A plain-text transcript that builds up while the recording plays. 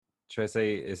should I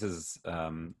say this is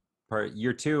part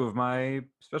year 2 of my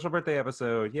special birthday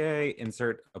episode? Yay!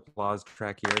 Insert applause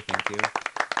track here. Thank you,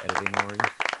 editing Lori.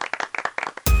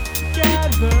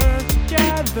 Together,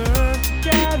 together,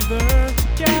 together,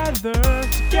 together,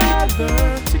 together,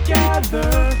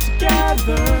 together,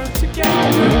 together,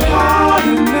 together. Part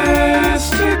in this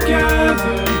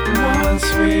together.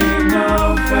 Once we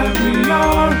know that we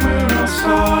are, we're all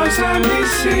stars, and we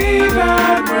see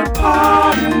that we're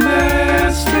part in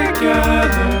this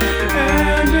together.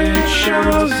 And it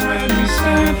shows when we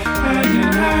stand hand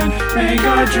in hand, make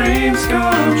our dreams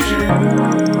come true.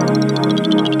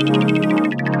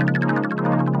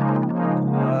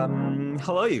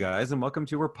 Hello, you guys, and welcome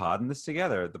to We're Podding This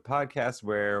Together, the podcast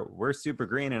where we're super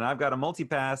green and I've got a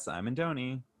multi-pass. I'm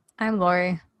Indoni. I'm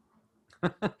Lori.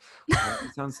 That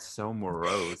sounds so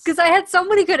morose. Because I had so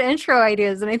many good intro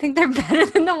ideas, and I think they're better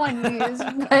than the one you used.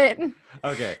 But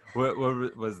Okay, what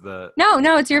was the... No,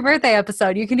 it's your birthday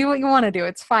episode. You can do what you want to do.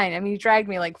 It's fine. I mean, you dragged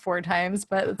me like 4 times,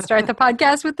 but let's start the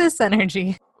podcast with this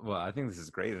energy. Well, I think this is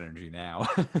great energy now.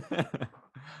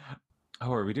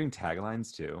 Oh, are we doing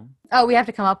taglines too? Oh, we have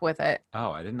to come up with it.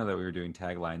 Oh, I didn't know that we were doing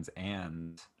taglines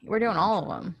and... We're doing all of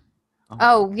them. Oh,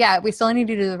 Oh, yeah. We still need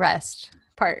to do the rest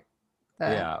part.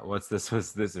 yeah, what's this?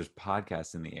 There's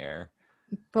podcast in the air.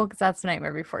 Well, because that's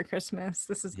Nightmare Before Christmas.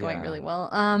 This is going Yeah. really well.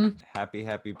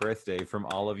 Happy birthday from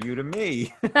all of you to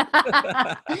me.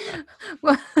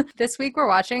 Well, this week we're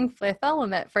watching Fifth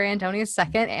Element for Antonia's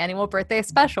second annual birthday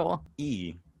special.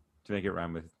 E, to make it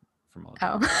rhyme with from all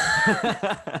Oh. of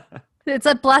you. It's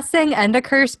a blessing and a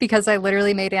curse because I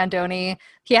literally made Andoni.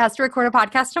 He has to record a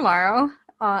podcast tomorrow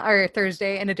or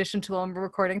Thursday in addition to what we're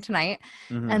recording tonight.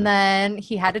 Mhm. And then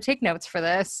he had to take notes for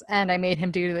this, and I made him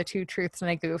do the 2 truths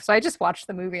and a goof. So I just watched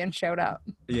the movie and showed up.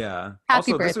 Yeah.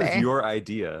 Happy also, this birthday. was your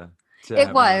idea to It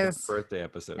have another was. birthday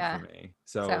episode Yeah. for me.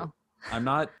 So, So I'm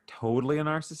not totally a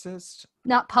narcissist.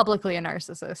 not publicly a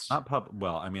narcissist.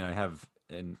 Well, I mean, I have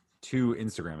 2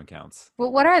 Instagram accounts.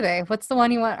 Well, what are they? What's the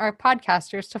one you want our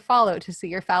podcasters to follow to see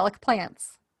your phallic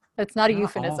plants? That's not a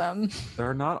Not all- euphemism.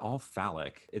 They're not all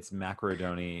phallic. It's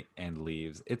Macarodoni and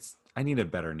Leaves. I need a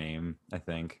better name, I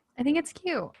think. I think it's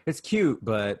cute. It's cute,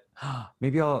 but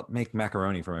maybe I'll make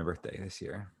macaroni for my birthday this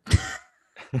year.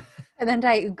 And then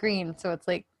dye it green, so it's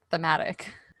like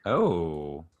thematic.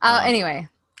 Oh. Anyway,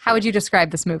 how would you describe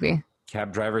this movie?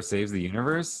 Cab Driver Saves the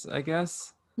Universe, I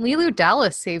guess. Leeloo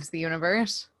Dallas saves the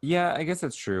universe. Yeah, I guess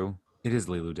that's true. It is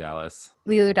Leeloo Dallas.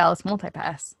 Leeloo Dallas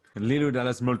Multipass. Leeloo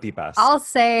Dallas Multipass. I'll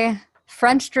say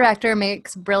French director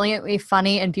makes brilliantly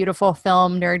funny and beautiful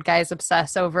film. Nerd guys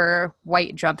obsess over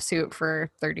white jumpsuit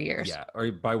for 30 years. Yeah,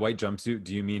 or by white jumpsuit,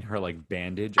 do you mean her like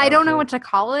bandage? I don't know outfit? what to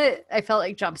call it. I felt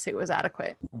like jumpsuit was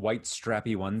adequate. White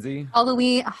strappy onesie.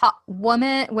 Halloween,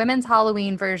 women's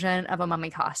Halloween version of a mummy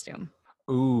costume.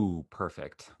 Ooh,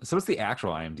 perfect. So what's the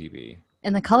actual IMDb?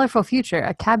 In the colorful future,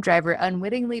 a cab driver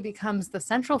unwittingly becomes the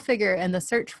central figure in the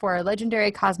search for a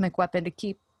legendary cosmic weapon to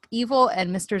keep evil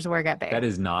and Mr. Zorg at bay. That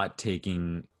is not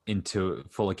taking into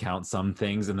full account some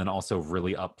things and then also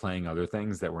really upplaying other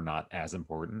things that were not as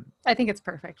important. I think it's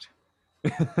perfect.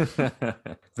 Because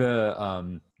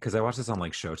I watched this on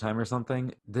like Showtime or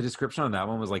something. The description on that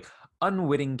one was like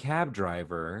unwitting cab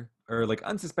driver or like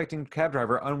unsuspecting cab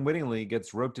driver unwittingly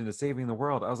gets roped into saving the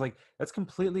world. I was like, that's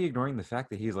completely ignoring the fact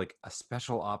that he's like a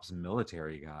special ops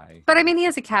military guy. But I mean, he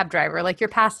is a cab driver. Like, your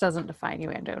past doesn't define you,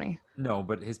 Andoni. No,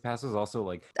 but his past was also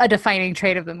like, A defining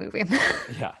trait of the movie.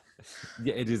 yeah.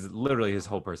 Yeah, it is literally his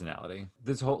whole personality.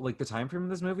 This whole, like, the time frame of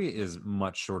this movie is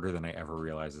much shorter than I ever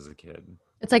realized as a kid.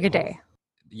 It's like a day.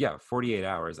 Yeah, 48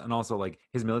 hours. And also, like,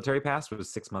 his military past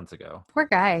was 6 months ago. Poor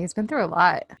guy. He's been through a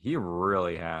lot. He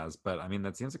really has. But, I mean,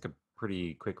 that seems like a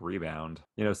pretty quick rebound.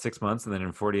 6 months, and then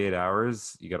in 48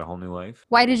 hours, you got a whole new life.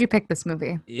 Why did you pick this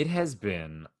movie? It has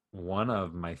been one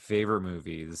of my favorite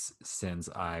movies since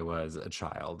I was a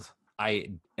child. I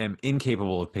am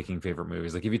incapable of picking favorite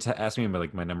movies. Like, if you ask me about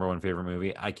like my number 1 favorite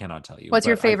movie, I cannot tell you. What's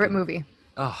your But I favorite can- movie?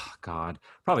 Oh God,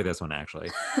 probably this one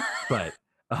actually. But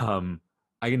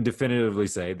I can definitively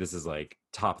say this is like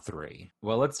top 3.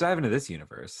 Well, let's dive into this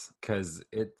universe because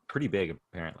it's pretty big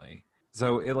apparently.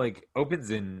 So it like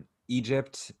opens in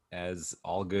Egypt, as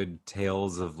all good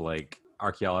tales of like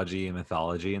archaeology and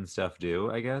mythology and stuff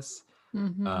do, I guess.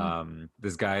 Mhm.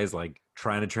 This guy is like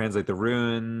trying to translate the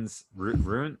runes,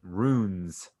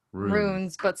 Runes,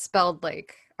 but spelled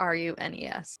like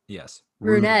Runes. Yes,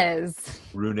 Runes.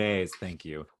 runes. Thank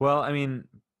you. Well, I mean,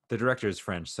 the director is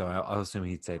French, so I'll assume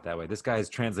he'd say it that way. This guy is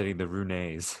translating the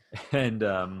runes, and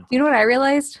You know what I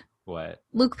realized? what?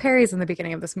 Luke Perry's in the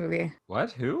beginning of this movie.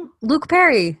 What? Who? Luke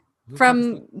Perry Who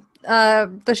from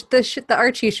the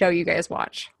Archie show you guys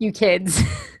watch. You kids.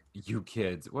 You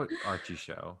kids, what Archie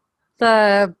show?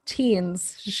 The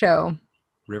teens show.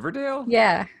 Riverdale?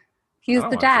 Yeah. He I was don't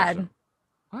the watch that show. dad.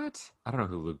 What? I don't know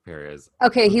who Luke Perry is.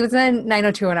 Okay, he was in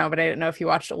 90210, but I didn't know if you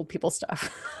watched old people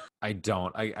stuff. I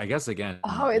don't. I guess again,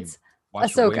 Oh, you it's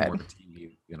watched so way good. more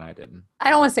TV than I did. I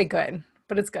don't want to say good,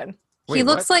 but it's good. Wait, he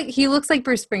looks what? like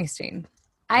Bruce Springsteen.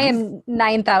 I am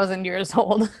 9,000 years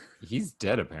old. He's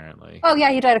dead apparently. Oh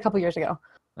yeah, he died a couple years ago.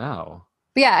 Oh.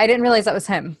 But yeah, I didn't realize that was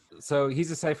him. So he's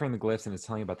deciphering the glyphs and is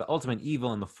telling you about the ultimate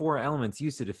evil and the 4 elements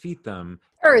used to defeat them.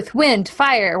 Earth, wind,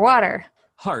 fire, water.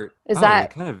 Heart. Is Oh,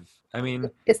 that- kind of? I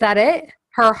mean, Is that it?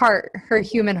 Her heart, her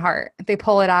human heart. They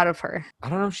pull it out of her. I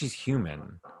don't know if she's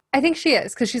human. I think she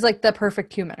is because she's like the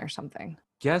perfect human or something.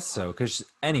 Guess so, because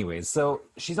anyways, so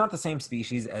she's not the same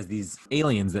species as these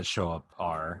aliens that show up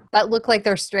are. That look like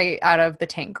they're straight out of the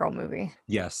Tank Girl movie.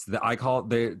 Yes,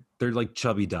 they're like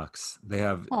chubby ducks. They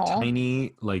have Aw.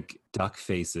 tiny like duck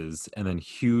faces and then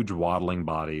huge waddling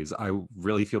bodies. I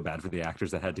really feel bad for the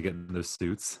actors that had to get in those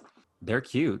suits. They're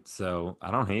cute, so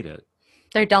I don't hate it.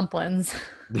 They're dumplings.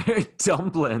 They're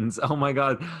dumplings. Oh my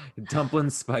god, dumpling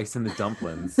spice in the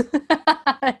dumplings.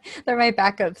 They're my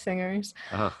backup singers.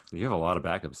 Ugh, you have a lot of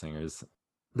backup singers.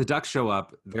 The ducks show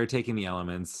up. They're taking the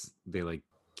elements. They like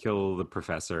kill the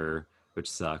professor, which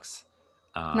sucks.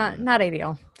 Not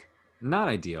ideal. Not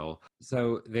ideal.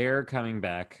 So they're coming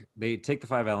back. They take the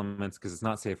 5 elements because it's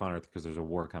not safe on Earth because there's a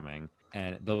war coming,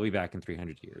 and they'll be back in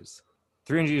 300 years.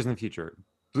 300 years in the future.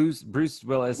 Bruce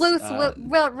Willis.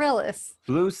 Willis.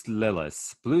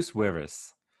 Bruce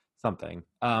Willis. Something.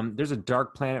 There's a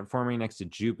dark planet forming next to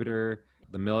Jupiter.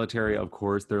 The military, of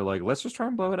course, they're like, let's just try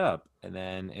and blow it up. And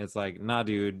then it's like, nah,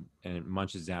 dude, and it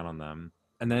munches down on them.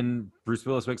 And then Bruce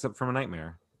Willis wakes up from a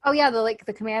nightmare. Oh yeah,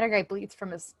 the commander guy bleeds from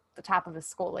the top of his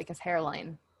skull, like his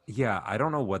hairline. Yeah, I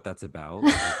don't know what that's about.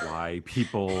 Like why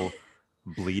people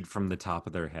bleed from the top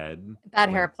of their head. Bad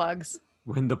hair plugs.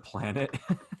 When the planet,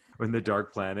 when the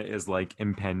dark planet is like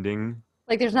impending.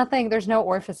 Like there's no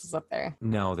orifices up there.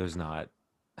 No, there's not.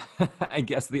 I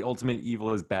guess the ultimate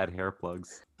evil is bad hair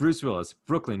plugs. Bruce Willis,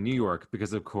 Brooklyn, New York,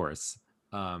 because of course.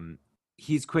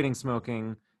 He's quitting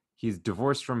smoking. He's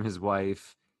divorced from his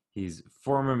wife. He's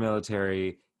former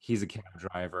military. He's a cab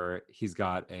driver. He's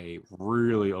got a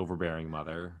really overbearing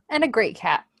mother. And a great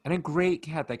cat. And a great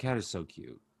cat. That cat is so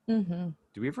cute. Mm-hmm.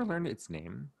 Do we ever learn its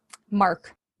name?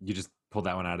 Mark. You just pulled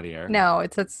that one out of the air? No,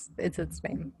 it's its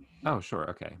name. Oh, sure.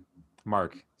 Okay.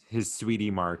 Mark. His sweetie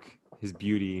Mark. His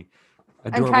beauty.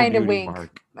 I'm trying to beauty wink.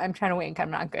 Mark. I'm trying to wink. I'm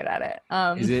not good at it.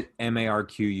 Is it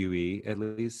Marque at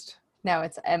least? No,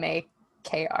 it's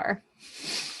Makr.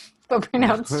 But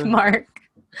pronounced Mark.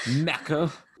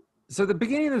 Mecca. So the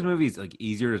beginning of this movie is like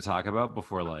easier to talk about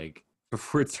before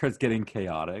it starts getting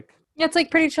chaotic. Yeah, it's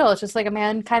like pretty chill. It's just like a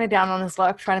man kind of down on his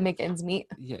luck trying to make ends meet.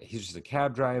 Yeah, he's just a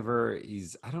cab driver.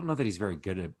 I don't know that he's very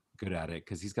good at it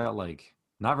because he's got like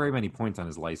not very many points on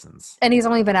his license. And he's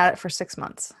only been at it for 6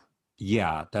 months.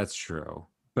 Yeah, that's true.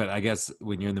 But I guess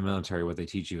when you're in the military, what they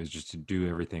teach you is just to do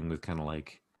everything with kind of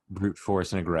like brute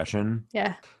force and aggression.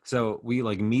 Yeah. So we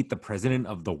like meet the president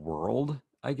of the world,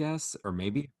 I guess, or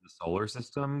maybe the solar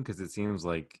system, because it seems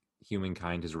like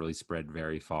humankind has really spread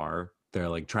very far. They're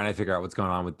like trying to figure out what's going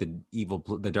on with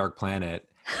the dark planet,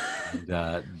 and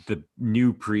the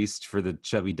new priest for the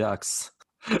Chubby Ducks.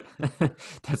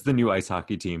 That's the new ice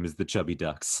hockey team, is the Chubby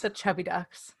Ducks. The Chubby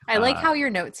Ducks. I like how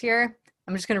your notes here,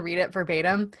 I'm just going to read it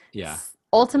verbatim. Yeah.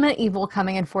 Ultimate evil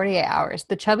coming in 48 hours.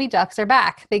 The Chubby Ducks are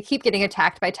back. They keep getting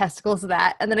attacked by testicles of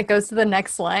that. And then it goes to the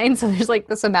next line. So there's like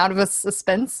this amount of a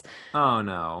suspense. Oh,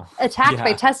 no. Attacked by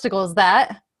Yeah. testicles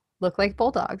that look like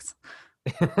bulldogs.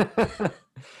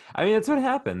 I mean, that's what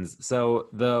happens. So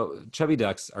the Chubby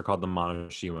Ducks are called the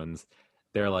Monoshiwans.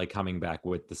 They're like coming back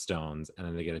with the stones, and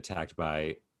then they get attacked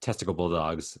by testicle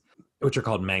bulldogs, which are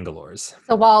called Mangalores.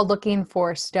 So while looking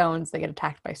for stones, they get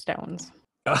attacked by stones.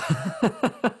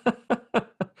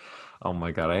 Oh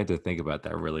my god, I had to think about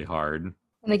that really hard.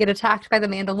 And they get attacked by the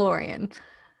Mandalorian.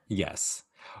 Yes.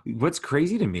 What's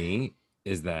crazy to me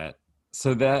is that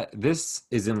this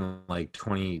is in like if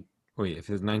it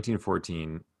was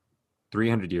 1914,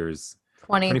 300 years,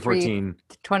 23,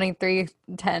 2014,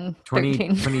 10, 13.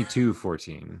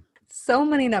 2214. So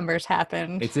many numbers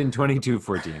happened. It's in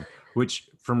 2214, which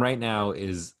from right now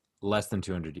is less than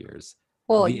 200 years.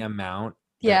 Well, The amount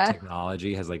yeah. that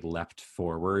technology has like leapt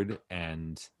forward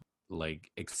and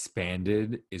like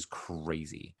expanded is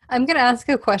crazy. I'm going to ask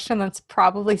a question that's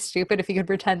probably stupid if you could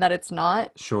pretend that it's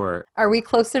not. Sure. Are we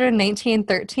closer to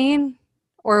 1913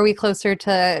 or are we closer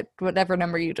to whatever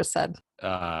number you just said?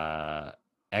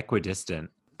 Equidistant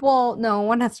Well, no,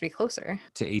 one has to be closer.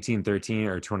 to 1813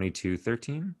 or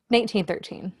 2213.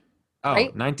 1913. Oh,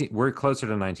 right? 19. We're closer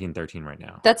to 1913 right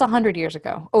now. That's 100 years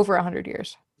ago, over 100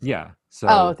 years. Yeah. Oh,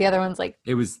 So the other one's like,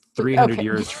 it was 300 okay.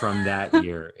 years from that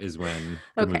year is when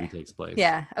the movie Okay. takes place.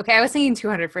 Yeah. Okay. I was thinking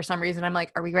 200 for some reason. I'm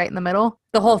like, are we right in the middle?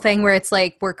 The whole thing where it's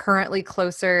like we're currently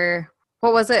closer.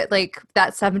 What was it? Like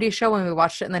that 70s show when we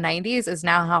watched it in the 90s is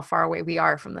now how far away we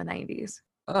are from the 90s.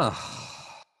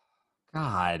 Oh,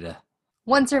 God.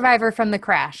 One survivor from the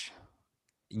crash.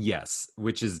 Yes,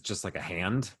 which is just like a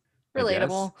hand.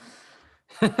 Relatable.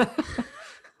 I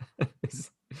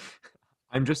guess.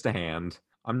 I'm just a hand.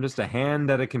 I'm just a hand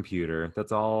at a computer.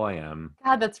 That's all I am.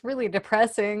 God, that's really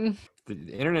depressing. The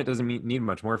internet doesn't need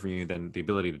much more from you than the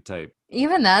ability to type.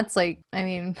 Even that's like, I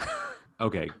mean,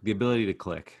 Okay, the ability to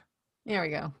click. there we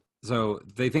go. So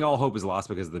they think all hope is lost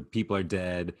because the people are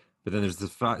dead, but then there's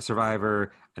the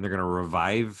survivor, and they're going to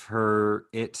revive the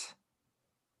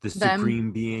Them.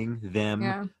 supreme being, them,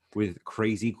 Yeah. with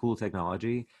crazy cool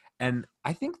technology. And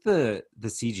I think the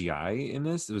CGI in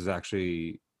this was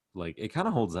actually, like, it kind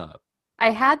of holds up. I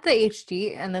had the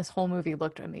HD and this whole movie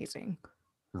looked amazing.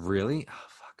 Really? Oh,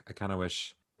 fuck. I kind of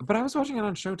wish. But I was watching it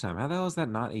on Showtime. How the hell is that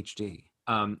not HD?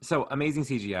 So amazing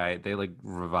CGI. They like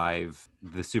revive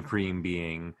the supreme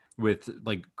being with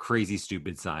like crazy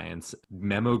stupid science,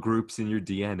 memo groups in your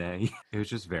DNA. It was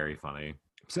just very funny.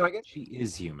 So I guess she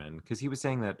is human because he was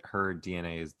saying that her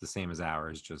DNA is the same as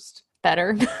ours, just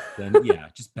Better. then yeah,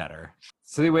 just better.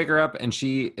 So they wake her up and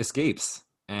she escapes.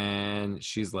 And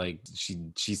she's like, she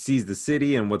sees the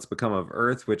city and what's become of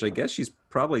Earth, which I guess she's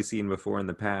probably seen before in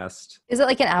the past. Is it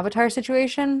like an Avatar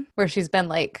situation where she's been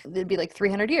like, it'd be like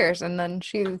 300 years and then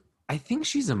she. I think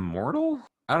she's immortal.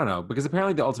 I don't know, because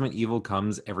apparently the ultimate evil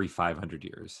comes every 500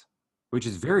 years, which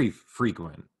is very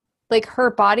frequent. Like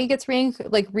her body gets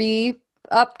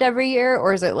re-upped every year,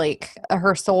 or is it like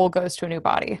her soul goes to a new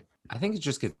body? I think it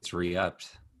just gets re-upped.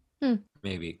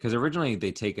 Maybe. Because originally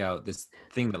they take out this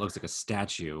thing that looks like a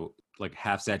statue, like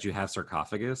half statue, half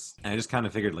sarcophagus. And I just kind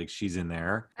of figured like she's in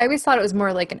there. I always thought it was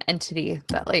more like an entity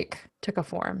that like took a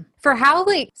form. For how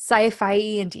like sci-fi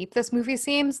and deep this movie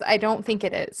seems, I don't think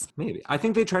it is. Maybe. I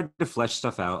think they tried to flesh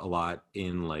stuff out a lot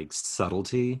in like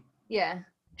subtlety. Yeah.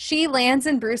 She lands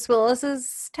in Bruce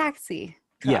Willis's taxi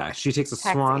truck. Yeah, she takes a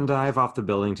Taxi. swan dive off the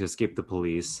building to escape the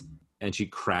police, and she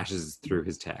crashes through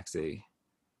his taxi.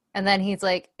 And then he's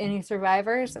like, any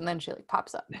survivors? And then she like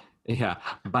pops up. Yeah,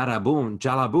 bada boom,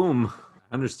 jala boom.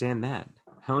 Understand that.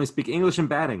 I only speak English and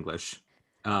bad English.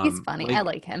 He's funny. I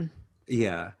like him.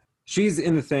 Yeah, she's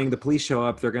in the thing. The police show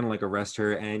up. They're gonna like arrest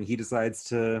her, and he decides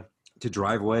to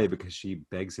drive away because she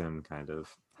begs him, kind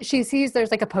of. She sees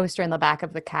there's like a poster in the back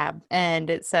of the cab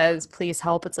and it says, please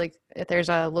help. It's like there's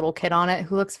a little kid on it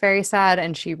who looks very sad.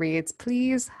 And she reads,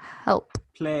 please help.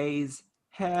 Please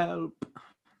help.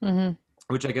 Mm-hmm.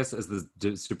 Which I guess as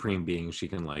the supreme being, she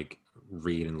can like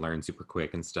read and learn super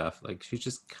quick and stuff. Like she's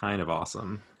just kind of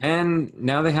awesome. And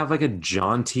now they have like a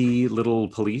jaunty little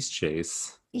police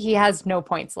chase. He has no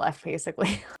points left,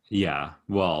 basically. Yeah.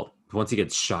 Well, once he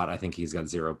gets shot, I think he's got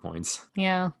 0 points.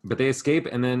 Yeah. But they escape,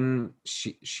 and then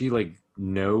she like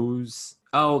knows.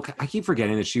 Oh, I keep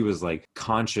forgetting that she was like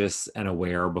conscious and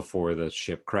aware before the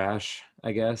ship crash,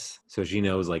 I guess. So she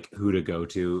knows like who to go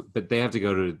to. But they have to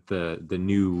go to the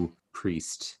new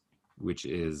priest, which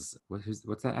is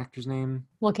what's that actor's name?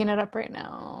 Looking it up right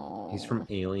now. He's from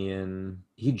Alien.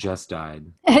 He just died.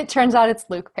 It turns out it's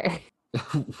Luke Perry.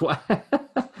 What?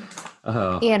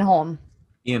 Oh, Ian Holm.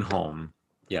 Ian Holm.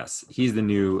 Yes, he's the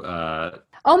new.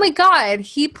 Oh my God,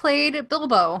 he played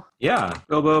Bilbo. Yeah,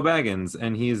 Bilbo Baggins,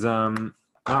 and he's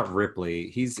not Ripley.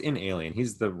 He's in Alien.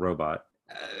 He's the robot.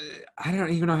 I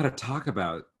don't even know how to talk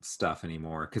about stuff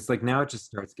anymore because like now it just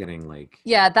starts getting like.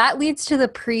 Yeah, that leads to the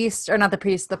priest, or not the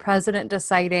priest, the president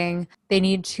deciding they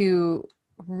need to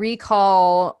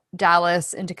recall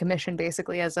Dallas into commission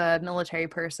basically as a military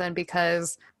person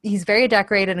because he's very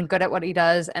decorated and good at what he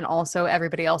does, and also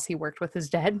everybody else he worked with is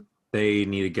dead. They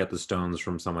need to get the stones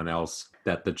from someone else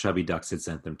that the Chubby Ducks had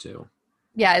sent them to.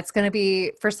 Yeah, it's going to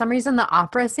be, for some reason, the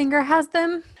opera singer has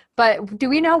them. But do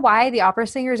we know why the opera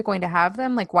singer is going to have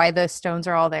them? Like why the stones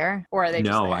are all there? Or are they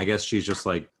just No, there? I guess she's just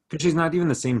like, because she's not even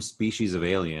the same species of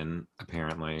alien,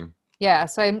 apparently. Yeah,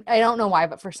 so I don't know why,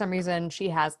 but for some reason she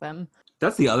has them.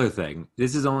 That's the other thing.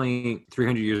 This is only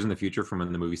 300 years in the future from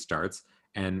when the movie starts,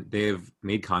 and they've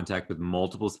made contact with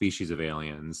multiple species of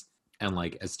aliens and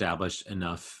like established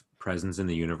enough presence in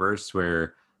the universe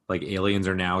where like aliens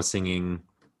are now singing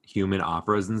human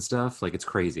operas and stuff. Like it's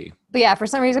crazy. But yeah, for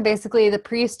some reason, basically the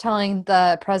priest telling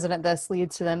the president this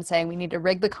leads to them saying we need to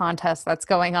rig the contest that's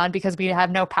going on because we have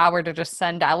no power to just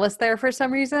send Dallas there for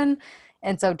some reason.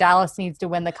 And so Dallas needs to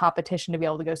win the competition to be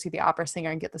able to go see the opera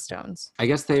singer and get the stones. I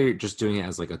guess they're just doing it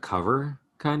as like a cover,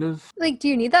 kind of. Like, do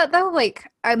you need that though? Like,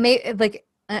 I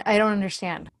don't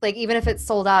understand. Like, even if it's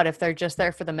sold out, if they're just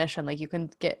there for the mission, like you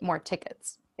can get more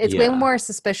tickets. It's way Yeah. more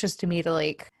suspicious to me to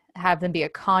like have them be a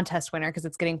contest winner because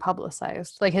it's getting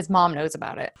publicized. Like his mom knows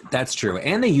about it. That's true.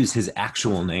 And they use his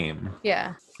actual name,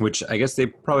 Yeah. which I guess they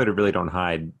probably really don't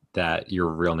hide that your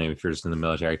real name if you're just in the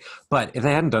military. But if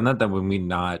they hadn't done that, then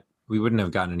we wouldn't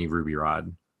have gotten any Ruby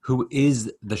Rod, who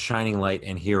is the shining light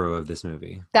and hero of this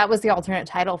movie. That was the alternate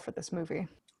title for this movie.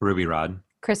 Ruby Rod.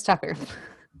 Chris Tucker.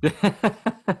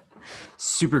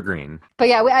 Super green. But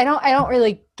yeah, I don't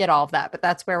really get all of that, but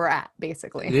that's where we're at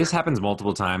basically. This happens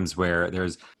multiple times where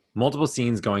there's multiple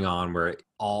scenes going on where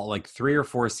all like 3 or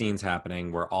 4 scenes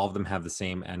happening where all of them have the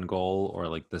same end goal or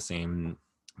like the same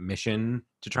mission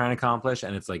to try and accomplish,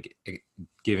 and it's like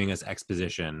giving us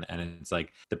exposition, and it's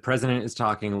like the president is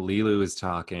talking, Lilu is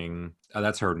talking. Oh,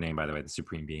 that's her name, by the way. The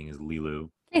supreme being is Lilu.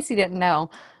 In case you didn't know.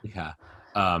 Yeah.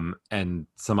 And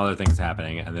some other things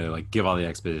happening, and they're like, give all the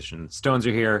exposition. Stones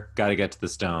are here, gotta get to the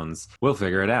stones. We'll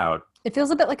figure it out. It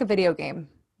feels a bit like a video game.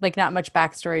 Like not much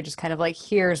backstory, just kind of like,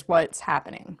 here's what's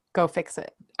happening. Go fix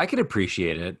it. I could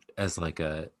appreciate it as like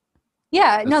a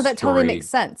Yeah, no, that totally story makes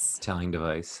sense. telling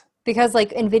device. Because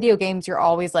like in video games, you're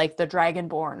always like the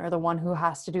Dragonborn or the one who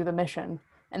has to do the mission.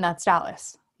 And that's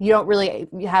Dallas. You don't really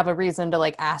have a reason to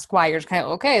like ask why. You're just kind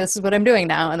of, okay, this is what I'm doing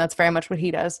now. And that's very much what he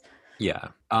does. Yeah.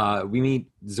 We meet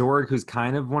Zorg, who's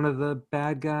kind of one of the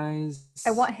bad guys.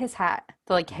 I want his hat.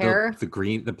 The like hair. The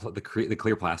green, the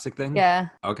clear plastic thing? Yeah.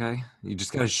 Okay. You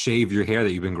just gotta shave your hair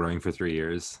that you've been growing for 3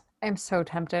 years. I'm so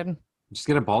tempted. Just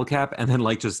get a bald cap and then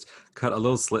like just cut a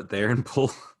little slit there and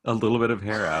pull a little bit of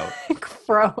hair out.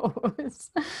 Gross.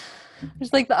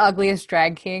 Just like the ugliest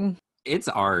drag king. It's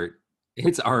art.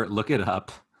 It's art. Look it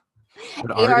up.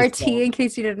 But art is ART, called- in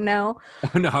case you didn't know.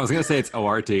 No, I was gonna say it's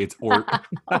ORT. It's ort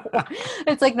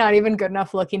It's like not even good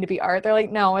enough looking to be art. They're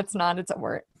like, no, it's not. It's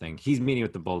art. thing. He's meeting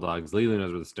with the Bulldogs. Lilu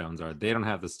knows where the stones are. They don't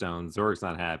have the stones. Zorg's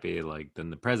not happy. Like then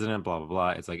the president, blah blah blah.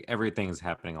 It's like everything's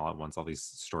happening all at once. All these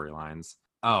storylines.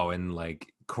 Oh, and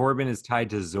like Corbin is tied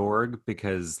to Zorg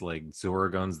because like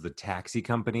Zorg owns the taxi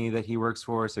company that he works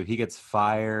for, so he gets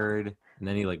fired, and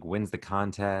then he like wins the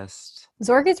contest.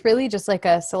 Zorg is really just like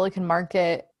a Silicon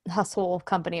Market hustle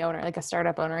company owner, like a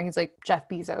startup owner. He's like Jeff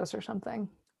Bezos or something.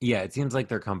 Yeah, it seems like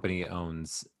their company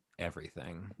owns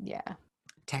everything. Yeah.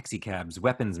 Taxi cabs,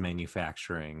 weapons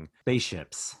manufacturing,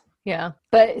 spaceships. Yeah.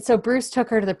 But so Bruce took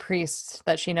her to the priest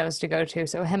that she knows to go to.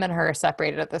 So him and her are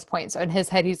separated at this point. So in his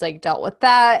head, he's like, dealt with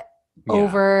that. Yeah.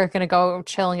 Over, gonna go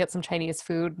chill and get some Chinese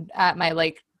food at my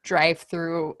like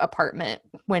drive-through apartment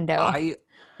window. I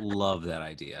love that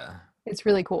idea. It's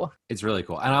really cool. It's really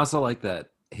cool. And I also like that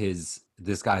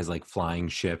this guy's like flying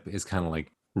ship is kind of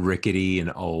like rickety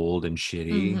and old and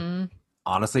shitty. Mhm.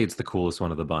 Honestly, it's the coolest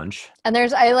one of the bunch. And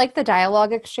I like the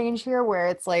dialogue exchange here where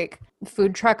it's like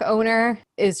food truck owner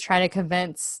is trying to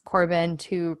convince Corbin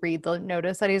to read the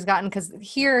notice that he's gotten, because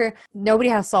here nobody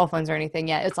has cell phones or anything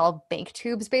yet. It's all bank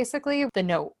tubes basically. The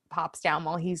note pops down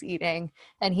while he's eating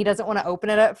and he doesn't want to open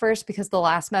it at first because the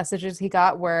last messages he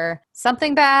got were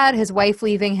something bad, his wife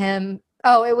leaving him.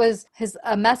 Oh, it was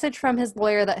a message from his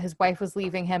lawyer that his wife was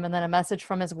leaving him, and then a message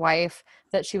from his wife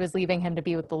that she was leaving him to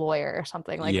be with the lawyer or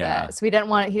something like Yeah. that. So we didn't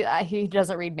want he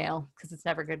doesn't read mail because it's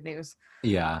never good news.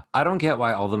 Yeah. I don't get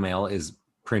why all the mail is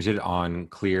printed on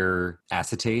clear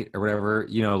acetate or whatever,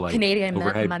 you know, like Canadian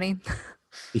overhead, money.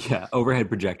 Yeah, overhead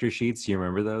projector sheets. Do you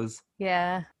remember those?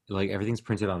 Yeah. Like everything's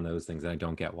printed on those things, and I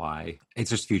don't get why. It's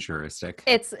just futuristic.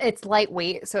 It's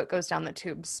lightweight, so it goes down the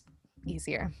tubes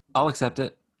easier. I'll accept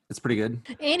it. It's pretty good.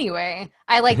 Anyway,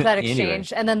 I like that Anyway.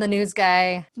 exchange. And then the news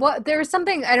guy, there was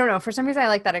something, I don't know, for some reason I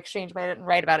like that exchange, but I didn't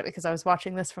write about it because I was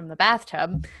watching this from the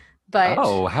bathtub. But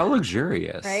Oh, how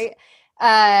luxurious. right?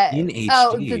 In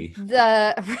Oh, HD.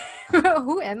 the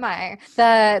who am I?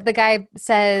 The guy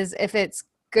says if it's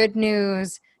good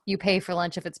news, you pay for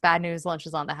lunch. If it's bad news, lunch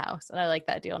is on the house. And I like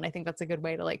that deal. And I think that's a good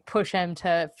way to like push him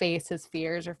to face his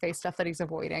fears or face stuff that he's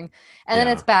avoiding. And then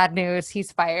Yeah. it's bad news.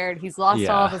 He's fired. He's lost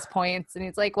all of Yeah. his points. And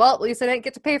he's like, well, at least I didn't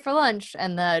get to pay for lunch.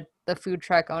 And the food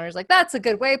truck owner's like, that's a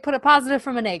good way. Put a positive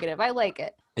from a negative. I like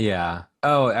it. Yeah.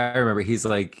 Oh, I remember. He's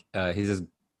like, his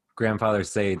grandfather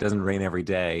say it doesn't rain every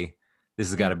day. This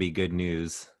has got to be good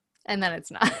news. And then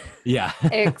it's not. Yeah.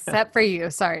 Except for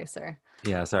you. Sorry, sir.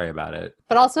 Yeah. Sorry about it.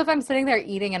 But also if I'm sitting there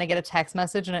eating and I get a text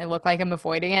message and I look like I'm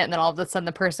avoiding it, and then all of a sudden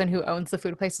the person who owns the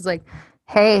food place is like,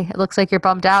 hey, it looks like you're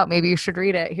bummed out. Maybe you should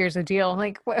read it. Here's a deal.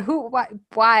 Like, who,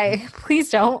 why? Please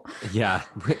don't. Yeah,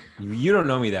 you don't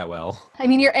know me that well. I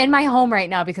mean, you're in my home right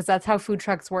now because that's how food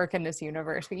trucks work in this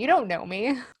universe, but you don't know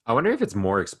me. I wonder if it's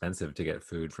more expensive to get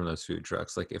food from those food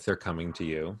trucks, like if they're coming to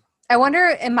you. I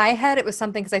wonder, in my head, it was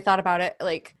something because I thought about it,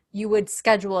 like you would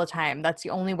schedule a time. That's the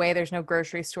only way there's no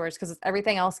grocery stores because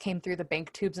everything else came through the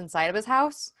bank tubes inside of his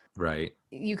house. Right.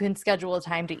 You can schedule a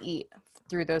time to eat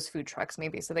through those food trucks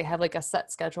maybe. So they have like a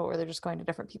set schedule where they're just going to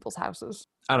different people's houses.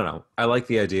 I don't know. I like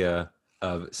the idea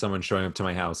of someone showing up to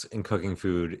my house and cooking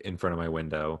food in front of my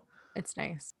window. It's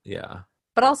nice. Yeah.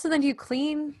 But also then do you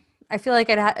clean? I feel like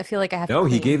I feel like I have to No,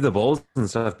 he clean. gave the bowls and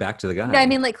stuff back to the guy. No, I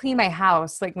mean like clean my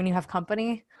house, like when you have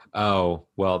company. Oh,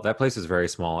 well, that place is very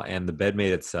small and the bed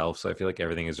made itself, so I feel like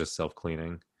everything is just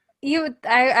self-cleaning.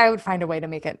 I would find a way to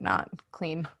make it not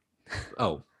clean.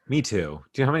 Oh, me too.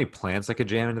 Do you know how many plants I could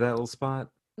jam into that little spot?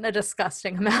 A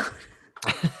disgusting amount.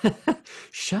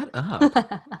 Shut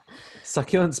up.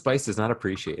 Succulent spice is not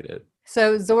appreciated.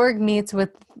 So Zorg meets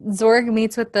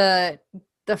with the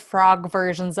frog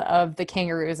versions of the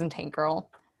kangaroos and Tank Girl.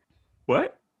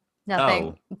 What? Nothing.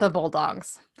 Oh. The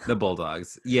bulldogs. The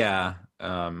bulldogs. Yeah.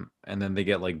 And then they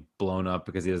get like blown up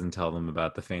because he doesn't tell them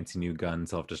about the fancy new gun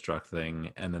self-destruct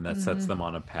thing. And then that sets them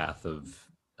on a path of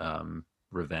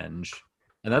revenge.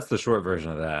 And that's the short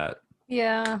version of that.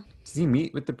 Yeah. Does he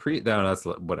meet with the priest? No, that's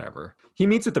whatever. He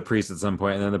meets with the priest at some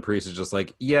point, and then the priest is just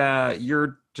like, yeah,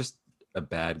 you're just a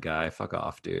bad guy. Fuck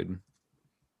off, dude.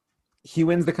 He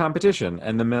wins the competition,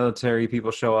 and the military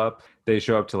people show up. They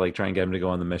show up to like try and get him to go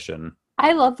on the mission.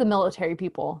 I love the military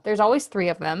people. There's always 3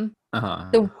 of them.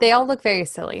 Uh-huh. They all look very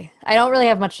silly. I don't really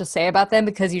have much to say about them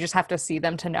because you just have to see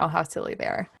them to know how silly they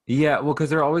are. Yeah, well,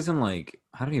 because they're always in like,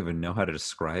 I don't even know how to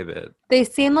describe it. They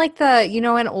seem like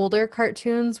in older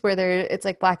cartoons where it's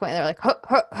like black and white, they're like, hut,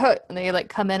 hut, hut, and they like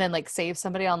come in and like save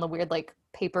somebody on the weird like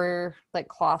paper, like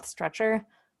cloth stretcher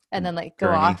and then like go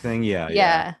Or off. anything. Yeah.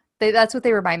 Yeah. That's what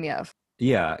they remind me of.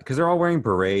 Yeah, because they're all wearing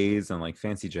berets and like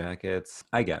fancy jackets.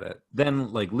 I get it.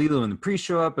 Then like Lilu and the priest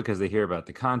show up because they hear about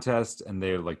the contest and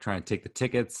they're like trying to take the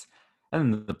tickets.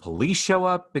 And then the police show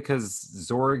up because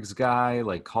Zorg's guy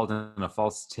like called in a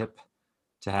false tip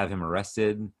to have him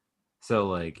arrested. So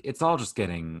like it's all just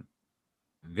getting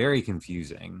very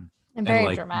confusing. And very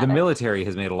like dramatic. the military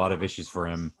has made a lot of issues for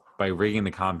him by rigging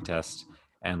the contest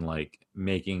and like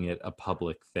making it a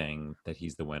public thing that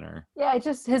he's the winner. Yeah,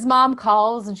 his mom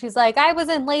calls and she's like, I was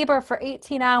in labor for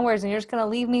 18 hours and you're just going to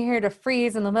leave me here to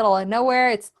freeze in the middle of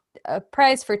nowhere. It's a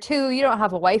prize for 2. You don't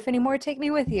have a wife anymore. Take me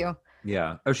with you.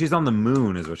 Yeah. Oh, she's on the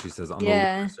moon is what she says, on the lunar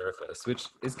Yeah. surface, which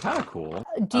is kind of cool.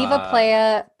 Diva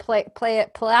Plava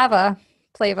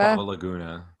Lava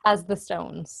Laguna. as the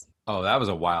Stones. Oh, that was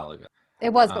a while ago.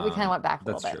 It was, but we kind of went back a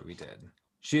That's little bit. true, we did.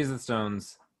 She is the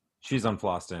Stones. She's on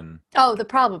Floston. Oh, the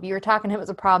problem. You were talking, it was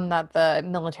a problem that the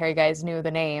military guys knew the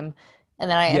name. And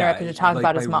then I interrupted to talk like,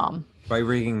 about his mom. By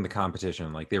rigging the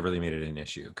competition, like they really made it an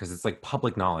issue because it's like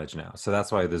public knowledge now. So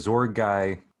that's why the Zorg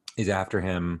guy is after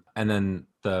him. And then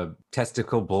the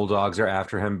testicle bulldogs are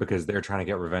after him because they're trying to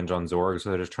get revenge on Zorg. So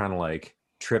they're just trying to like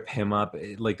trip him up.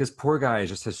 Like this poor guy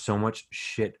just has so much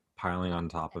shit piling on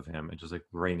top of him and just like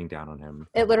raining down on him.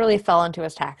 It literally fell into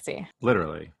his taxi.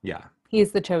 Literally, yeah.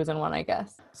 He's the chosen one, I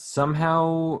guess.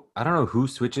 Somehow, I don't know who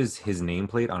switches his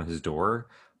nameplate on his door,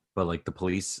 but like the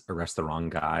police arrest the wrong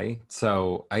guy.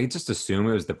 So I just assume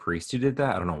it was the priest who did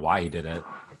that. I don't know why he did it.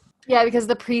 Yeah, because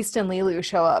the priest and Lilu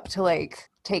show up to like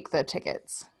take the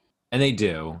tickets. And they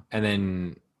do. And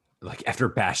then like after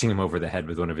bashing him over the head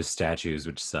with one of his statues,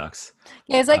 which sucks.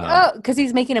 Yeah, he's like, because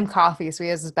he's making him coffee, so he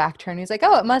has his back turned. He's like,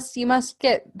 you must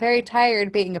get very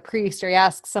tired being a priest, or he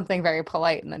asks something very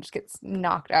polite and then just gets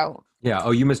knocked out. Yeah.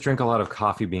 Oh, you must drink a lot of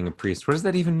coffee being a priest. What does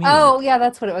that even mean? Oh, yeah,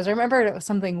 that's what it was. I remembered it was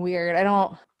something weird. I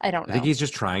don't know. I think he's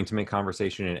just trying to make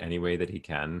conversation in any way that he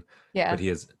can. Yeah. But he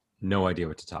has no idea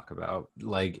what to talk about.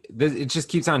 Like it just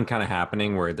keeps on kind of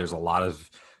happening where there's a lot of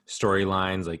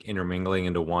storylines like intermingling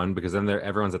into one because then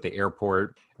everyone's at the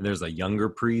airport and there's a younger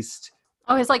priest.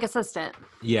 Oh, his like assistant.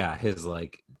 Yeah, his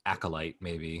like acolyte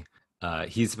maybe.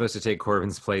 He's supposed to take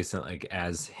Corbin's place like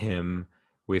as him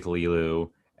with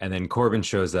Lilu, and then Corbin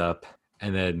shows up,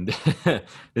 and then this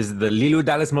is the Lilu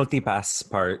Dallas multipass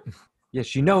part. Yeah,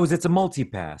 she knows it's a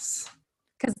multipass.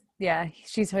 Because yeah,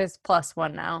 she's his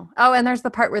 +1 now. Oh, and there's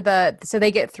the part where so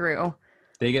they get through.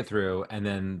 They get through, and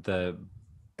then the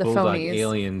The bulldog phonies.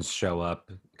 aliens show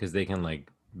up because they can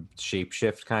like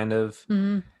shapeshift kind of.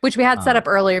 Mm-hmm. Which we had set up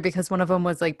earlier because one of them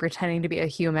was like pretending to be a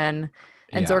human.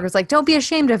 And Yeah. Zorg was like, don't be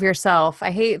ashamed of yourself.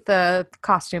 I hate the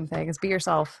costume things. Be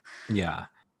yourself. Yeah.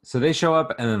 So they show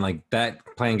up, and then like that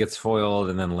plan gets foiled,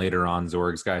 and then later on,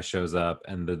 Zorg's guy shows up,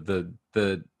 and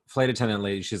the flight attendant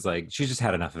lady, she's like, she just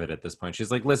had enough of it at this point.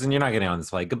 She's like, "Listen, you're not getting on this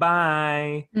flight.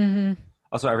 Goodbye." Hmm.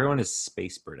 Also, everyone is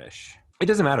space British. It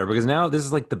doesn't matter because now this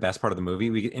is like the best part of the movie.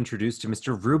 We get introduced to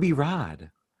Mr. Ruby Rod,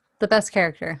 The best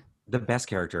character. the best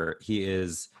character. He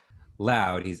is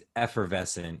loud. He's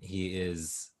effervescent. He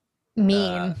is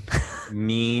Mean.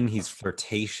 mean. He's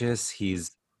flirtatious.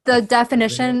 He's The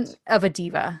definition effeminate. of a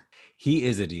diva. He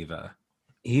is a diva.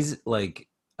 He's like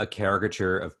a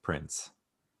caricature of Prince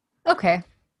Okay.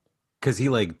 because he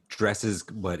like dresses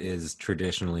what is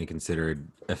traditionally considered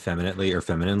effeminately or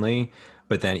femininely,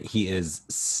 but then he is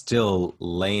still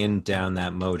laying down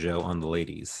that mojo on the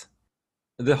ladies.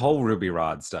 The whole Ruby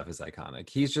Rod stuff is iconic.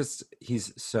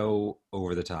 He's so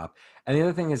over the top. And the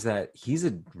other thing is that he's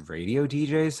a radio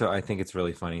DJ, so I think it's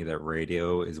really funny that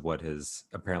radio is what has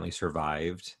apparently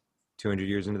survived 200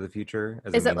 years into the future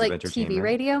as Is a it means of like TV entertainment.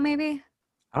 radio, maybe?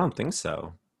 I don't think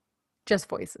so. Just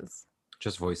voices.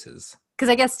 Just voices. Because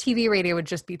I guess TV radio would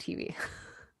just be TV.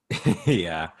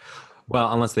 Yeah.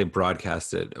 Well, unless they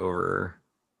broadcast it over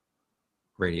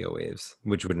radio waves,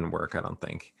 which wouldn't work, I don't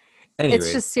think. Anyway,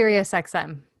 It's just Sirius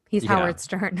XM. He's Yeah. Howard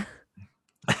Stern.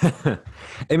 I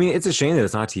mean, it's a shame that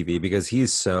it's not TV because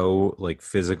he's so like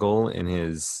physical in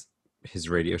his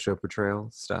radio show portrayal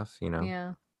stuff, you know.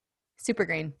 Yeah. Super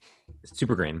green.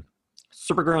 Super green.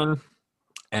 Super green.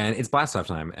 And it's blast off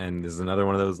time. And this is another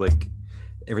one of those like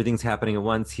everything's happening at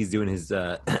once. He's doing his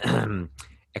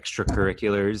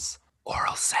extracurriculars,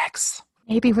 oral sex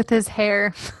Maybe with his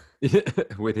hair.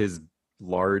 with his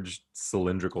large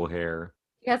cylindrical hair.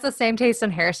 He has the same taste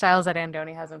in hairstyles that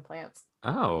Andoni has in plants.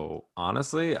 Oh,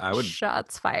 honestly, I would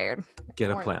Shots fired.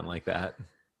 get a Or- plant like that.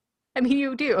 I mean,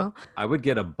 you do. I would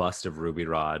get a bust of Ruby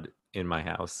Rod in my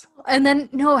house. And then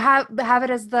no, have it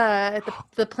as the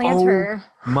planter.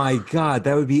 My God,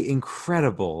 that would be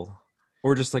incredible.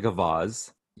 Or just like a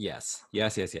vase. Yes.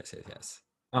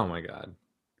 Oh my God.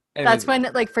 That's when,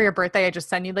 like, for your birthday, I just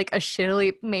send you like a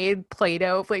shittily made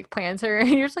Play-Doh like planter, and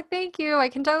you're just like, "Thank you, I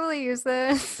can totally use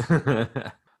this."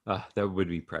 that would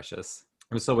be precious.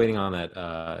 I'm still waiting on that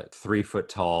 3-foot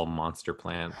tall monster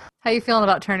plant. How you feeling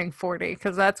about turning 40?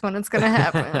 Because that's when it's gonna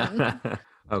happen.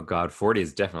 Oh God, 40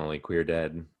 is definitely queer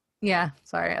dead. Yeah,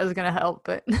 sorry, I was gonna help,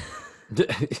 but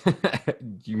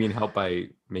You mean help by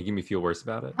making me feel worse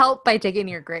about it? help by digging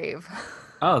your grave.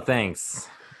 Oh, thanks.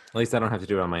 At least I don't have to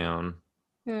do it on my own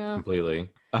Yeah. completely.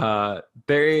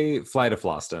 They fly to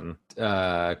Floston.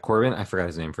 Corbin, I forgot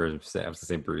his name for I was going to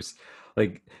say Bruce.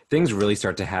 Like things really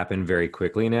start to happen very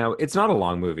quickly now. It's not a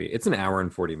long movie. It's an hour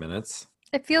and 40 minutes.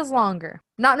 It feels longer.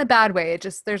 Not in a bad way. It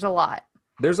just there's a lot.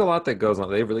 There's a lot that goes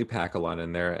on. They really pack a lot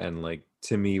in there, and like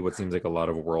to me, what seems like a lot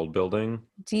of world building.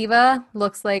 Diva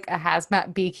looks like a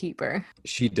hazmat beekeeper.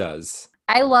 She does.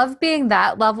 I love being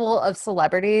that level of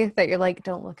celebrity that you're like,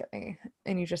 don't look at me.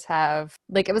 And you just have,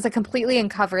 like, it was a completely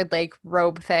uncovered, like,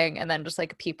 robe thing and then just,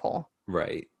 like, a peephole.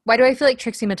 Right. Why do I feel like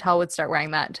Trixie Mattel would start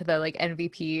wearing that to the, like,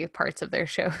 MVP parts of their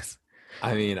shows?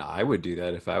 I mean, I would do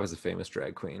that if I was a famous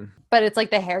drag queen. But it's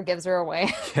like the hair gives her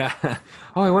away. Yeah.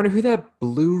 Oh, I wonder who that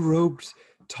blue-robed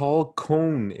tall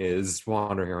cone is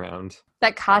wandering around.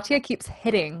 That Katya keeps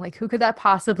hitting. Like, who could that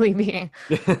possibly be?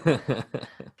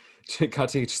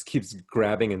 Katya just keeps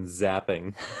grabbing and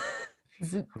zapping.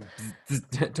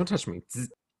 Don't touch me.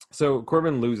 So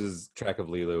Corbin loses track of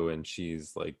Lilu and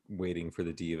she's like waiting for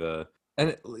the diva.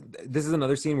 And this is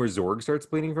another scene where Zorg starts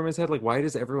bleeding from his head. Like, why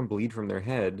does everyone bleed from their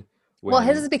head? Well,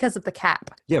 his is because of the cap.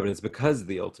 Yeah, but it's because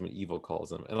the Ultimate Evil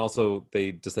calls him. And also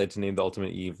they decide to name the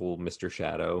Ultimate Evil Mr.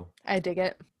 Shadow. I dig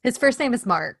it. His first name is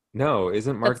Mark. No,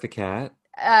 isn't Mark the cat?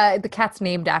 The cat's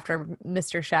named after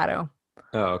Mr. Shadow.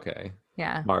 Oh, okay.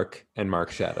 Yeah. Mark and Mark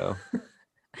Shadow.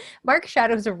 Mark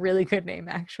Shadow is a really good name,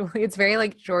 actually. It's very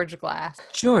like George Glass.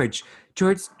 George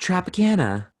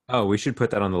Tropicana. Oh, we should put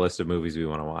that on the list of movies we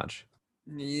want to watch.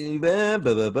 Diva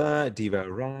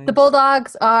Ride. The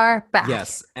Bulldogs are back.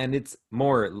 Yes, and it's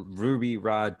more Ruby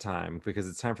Rod time because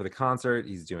it's time for the concert.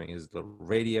 He's doing his little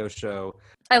radio show.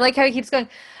 I like how he keeps going,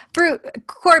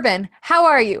 Corbin, how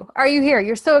are you? Are you here?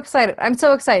 You're so excited. I'm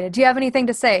so excited. Do you have anything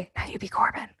to say? Now you be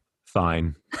Corbin.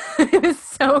 Fine. It was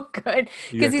so good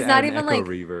You because have he's to not add an even echo like,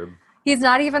 reverb. he's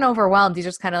not even overwhelmed. He's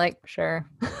just kind of like, sure.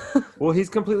 Well, he's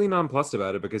completely nonplussed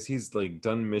about it because he's like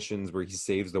done missions where he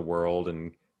saves the world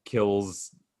and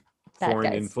kills Bad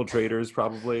foreign guys. infiltrators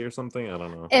probably or something. I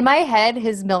don't know. In my head,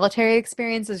 his military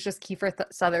experience is just Kiefer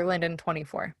Sutherland in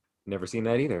 24. Never seen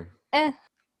that either. Eh.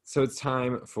 So it's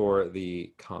time for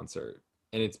the concert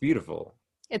and it's beautiful.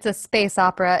 It's a space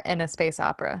opera and a space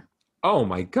opera. Oh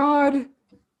my God.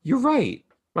 You're right.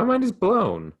 My mind is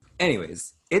blown.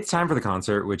 Anyways, it's time for the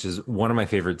concert, which is one of my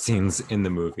favorite scenes in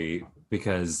the movie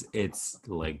because it's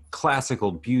like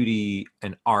classical beauty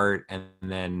and art and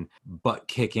then butt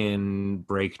kicking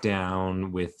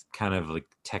breakdown with kind of like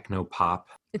techno pop.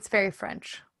 It's very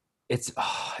French. It's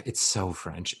so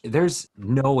French. There's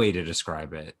no way to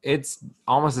describe it. It's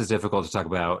almost as difficult to talk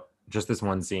about just this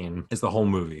one scene as the whole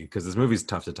movie because this movie's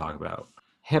tough to talk about.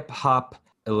 Hip hop,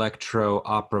 electro,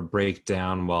 opera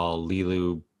breakdown while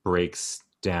Lilu breaks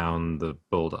down the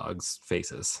Bulldogs'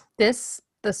 faces.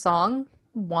 The song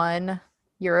won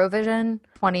Eurovision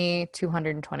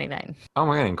 2229. Oh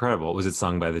my god, incredible. Was it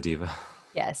sung by the diva?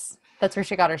 Yes. That's where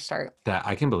she got her start. That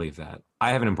I can believe that.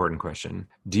 I have an important question.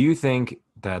 Do you think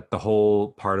that the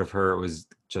whole part of her was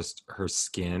just her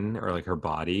skin or like her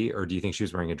body, or do you think she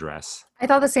was wearing a dress? I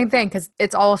thought the same thing because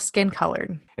it's all skin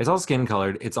colored. It's all skin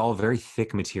colored. It's all very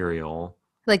thick material.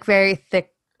 Like very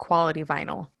thick quality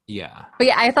vinyl. Yeah. But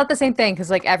yeah, I thought the same thing because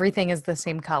like everything is the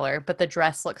same color, but the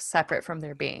dress looks separate from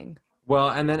their being. Well,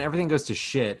 and then everything goes to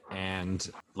shit and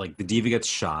like the diva gets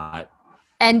shot.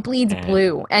 And bleeds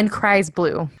blue and cries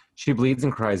blue. She bleeds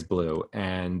and cries blue.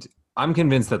 And I'm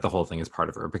convinced that the whole thing is part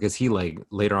of her because he like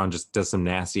later on just does some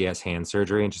nasty ass hand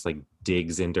surgery and just like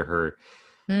digs into her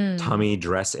tummy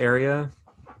dress area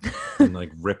and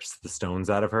like rips the stones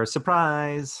out of her.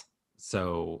 Surprise.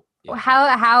 So yeah.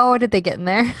 How did they get in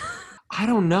there? I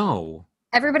don't know.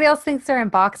 Everybody else thinks they're in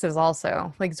boxes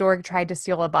also. Like Zorg tried to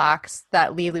steal a box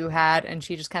that Lilu had and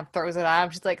she just kind of throws it at him.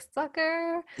 She's like,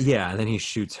 sucker. Yeah, and then he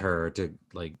shoots her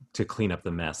to clean up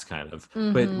the mess kind of.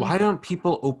 But why don't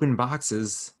people open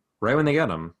boxes right when they get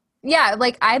them? Yeah,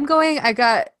 like I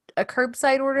got a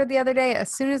curbside order the other day.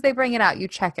 As soon as they bring it out, you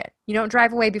check it. You don't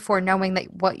drive away before knowing that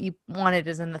what you wanted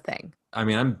is in the thing. I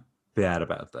mean, I'm bad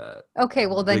about that. Okay,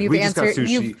 well then Like, you've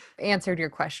answered your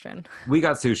question. We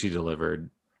got sushi delivered.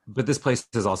 But this place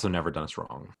has also never done us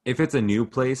wrong. If it's a new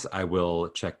place, I will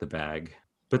check the bag.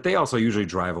 But they also usually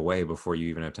drive away before you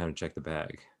even have time to check the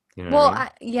bag. You know what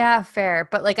I mean? Yeah, fair.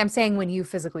 But like I'm saying, when you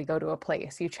physically go to a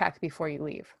place, you check before you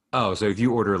leave. Oh, so if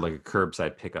you order like a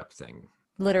curbside pickup thing.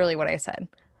 Literally what I said.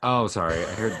 Oh, sorry.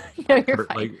 I heard No, you're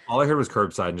fine. like all I heard was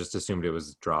curbside and just assumed it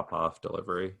was drop-off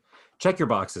delivery. Check your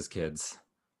boxes, kids.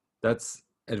 That's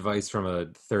advice from a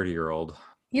 30-year-old.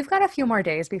 You've got a few more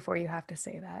days before you have to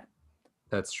say that.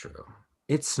 That's true.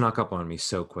 It snuck up on me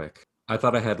so quick. I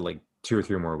thought I had like 2 or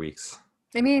 3 more weeks.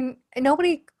 I mean,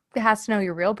 nobody has to know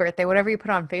your real birthday. Whatever you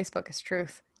put on Facebook is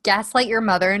truth. Gaslight your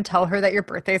mother and tell her that your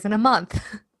birthday's in a month.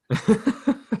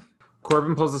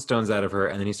 Corbin pulls the stones out of her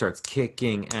and then he starts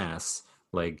kicking ass.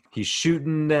 Like he's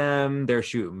shooting them, they're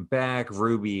shooting back.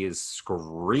 Ruby is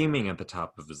screaming at the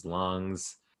top of his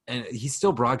lungs. And he's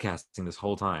still broadcasting this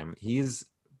whole time. He's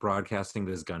broadcasting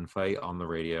this gunfight on the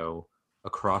radio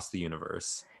across the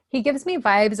universe. He gives me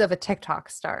vibes of a TikTok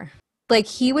star. Like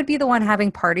he would be the one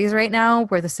having parties right now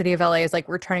where the city of LA is like,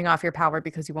 we're turning off your power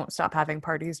because you won't stop having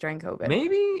parties during COVID.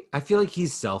 Maybe. I feel like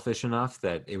he's selfish enough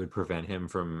that it would prevent him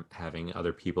from having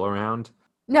other people around.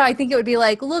 No, I think it would be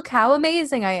like, look how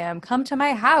amazing I am. Come to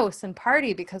my house and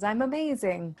party because I'm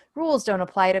amazing. Rules don't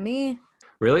apply to me.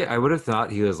 Really? I would have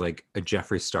thought he was like a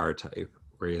Jeffree Star type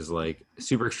where he's like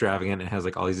super extravagant and has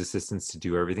like all these assistants to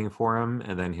do everything for him.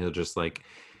 And then he'll just like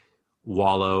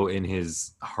wallow in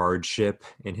his hardship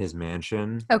in his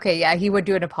mansion. Okay, yeah, he would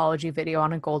do an apology video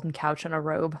on a golden couch and a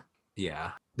robe.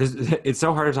 Yeah. It's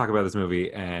so hard to talk about this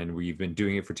movie and we've been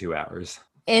doing it for 2 hours.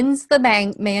 Ends the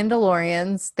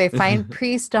Mandalorians. They find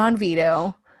Priest Don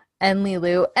Vito and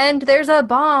Lilu, and there's a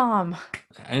bomb.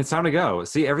 And it's time to go.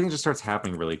 See, everything just starts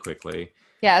happening really quickly.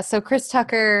 Yeah, so Chris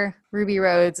Tucker, Ruby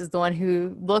Rhodes, is the one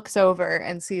who looks over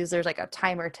and sees there's like a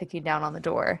timer ticking down on the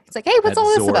door. He's like, hey, what's all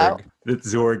this about? That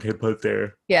Zorg had put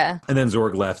there. Yeah. And then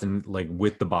Zorg left and like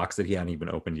with the box that he hadn't even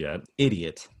opened yet.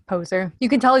 Idiot. Poser. You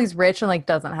can tell he's rich and like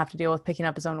doesn't have to deal with picking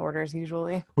up his own orders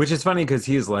usually. Which is funny because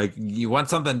he's like, you want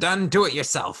something done? Do it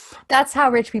yourself. That's how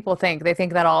rich people think. They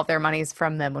think that all of their money's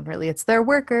from them when really it's their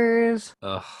workers.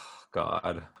 Oh,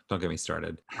 God. Don't get me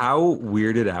started. How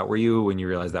weirded out were you when you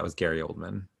realized that was Gary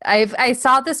Oldman? I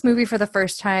saw this movie for the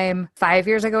first time 5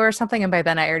 years ago or something, and by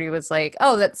then I already was like,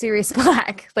 oh, that's Sirius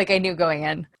Black. Like I knew going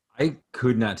in. I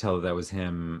could not tell that was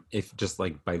him if just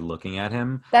like by looking at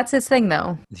him. That's his thing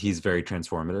though. He's very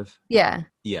transformative. Yeah.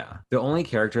 Yeah. The only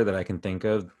character that I can think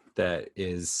of that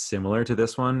is similar to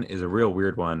this one is a real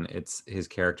weird one. It's his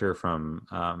character from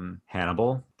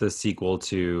Hannibal, the sequel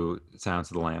to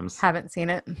Silence of the Lambs. Haven't seen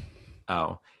it.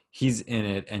 Oh. He's in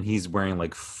it and he's wearing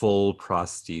like full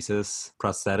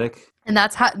prosthetic. And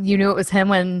that's how you knew it was him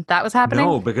when that was happening?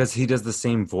 No, because he does the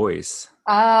same voice.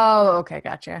 Oh, okay,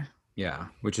 gotcha. Yeah,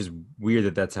 which is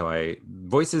weird that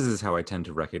voices is how I tend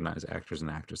to recognize actors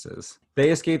and actresses.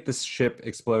 They escape the ship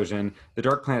explosion. The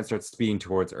Dark Planet starts speeding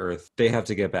towards Earth. They have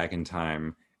to get back in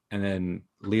time. And then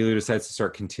Lilu decides to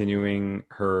start continuing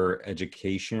her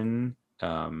education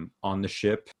on the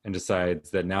ship and decides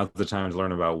that now's the time to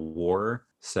learn about war.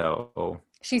 So,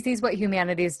 She sees what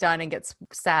humanity's done and gets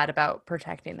sad about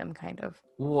protecting them, kind of.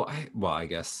 I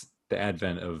guess the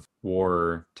advent of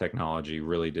war technology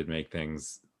really did make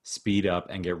things speed up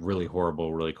and get really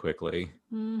horrible really quickly.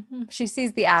 She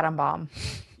sees the atom bomb.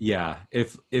 Yeah,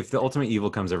 if the ultimate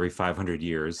evil comes every 500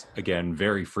 years, again,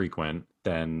 very frequent,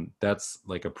 then that's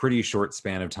like a pretty short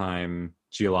span of time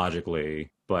geologically,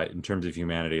 but in terms of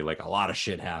humanity, like a lot of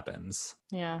shit happens.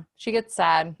 Yeah, she gets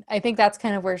sad. I think that's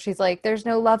kind of where she's like, there's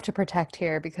no love to protect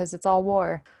here because it's all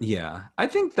war. Yeah, I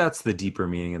think that's the deeper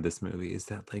meaning of this movie, is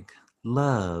that like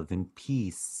love and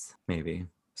peace, maybe.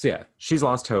 So yeah, she's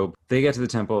lost hope. They get to the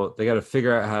temple. They got to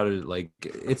figure out how to like.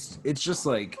 It's just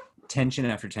like tension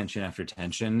after tension after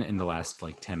tension in the last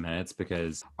like 10 minutes,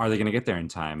 because are they going to get there in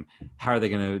time? How are they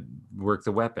going to work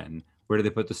the weapon? Where do they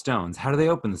put the stones? How do they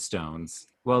open the stones?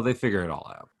 Well, they figure it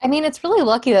all out. I mean, it's really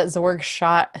lucky that Zorg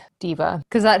shot Diva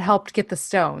because that helped get the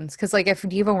stones. Because like if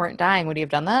Diva weren't dying, would he have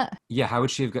done that? Yeah, how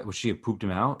would she have would she have pooped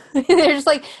him out? They're just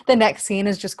like the next scene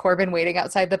is just Corbin waiting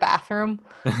outside the bathroom,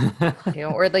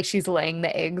 or like she's laying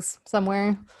the eggs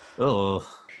somewhere. Oh,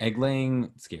 egg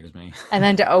laying scares me. And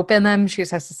then to open them, she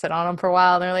just has to sit on them for a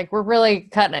while. And they're like, we're really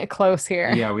cutting it close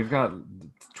here. Yeah, we've got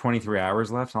 23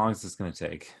 hours left. How long is this going to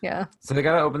take? Yeah. So they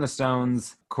got to open the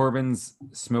stones. Corbin's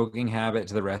smoking habit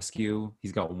to the rescue.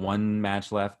 He's got one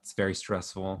match left. It's very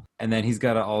stressful. And then he's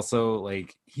got to also,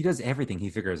 like, he does everything. He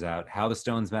figures out how the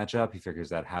stones match up. He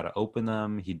figures out how to open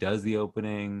them. He does the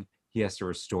opening. He has to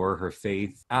restore her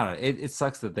faith. I don't know. It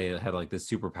sucks that they had, like, this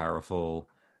super powerful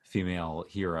female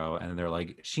hero. And they're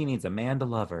like, she needs a man to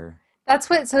love her.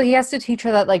 So he has to teach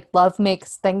her that like love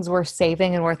makes things worth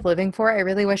saving and worth living for. I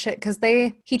really wish it, because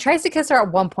he tries to kiss her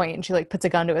at one point and she like puts a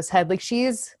gun to his head. Like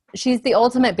she's the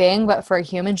ultimate being, but for a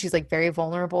human, she's like very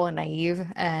vulnerable and naive.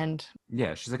 And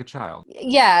yeah, she's like a child.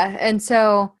 Yeah. And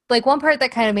so like one part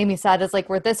that kind of made me sad is like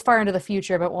we're this far into the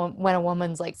future, but when a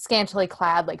woman's like scantily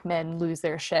clad, like men lose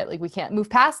their shit. Like we can't move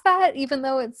past that, even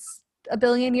though it's a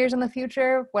billion years in the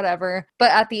future, whatever.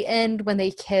 But at the end, when they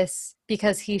kiss,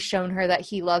 because he's shown her that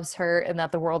he loves her and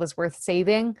that the world is worth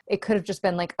saving, it could have just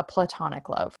been like a platonic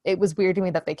love. It was weird to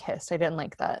me that they kissed. I didn't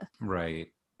like that. Right.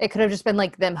 It could have just been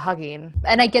like them hugging.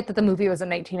 And I get that the movie was in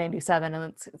 1997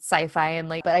 and it's sci-fi and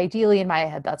like, but ideally in my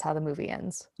head, that's how the movie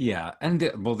ends. Yeah. And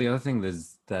the other thing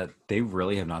is that they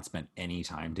really have not spent any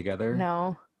time together.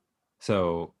 No.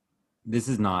 So this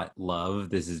is not love.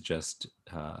 This is just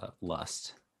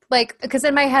lust. Like, because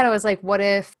in my head, I was like, what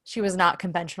if she was not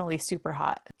conventionally super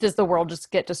hot? Does the world just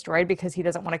get destroyed because he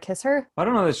doesn't want to kiss her? I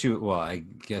don't know that I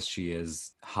guess she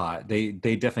is hot. They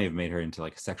definitely have made her into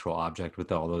like a sexual object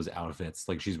with all those outfits.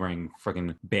 Like she's wearing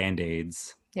freaking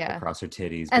Band-Aids across her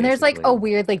titties. And there's like a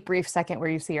weird, like brief second where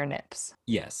you see her nips.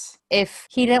 Yes. If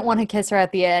he didn't want to kiss her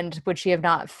at the end, would she have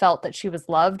not felt that she was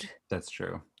loved? That's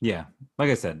true. Yeah.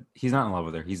 Like I said, he's not in love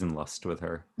with her. He's in lust with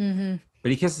her. Mm-hmm.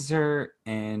 But he kisses her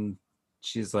and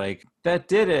she's like, that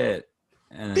did it.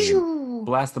 And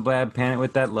blast the blab planet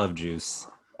with that love juice.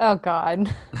 Oh,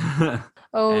 God.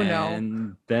 Oh, no.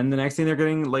 And then the next thing they're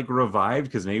getting like revived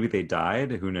because maybe they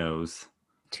died. Who knows?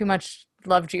 Too much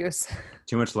love juice.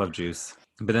 Too much love juice.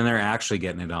 But then they're actually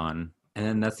getting it on. And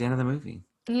then that's the end of the movie.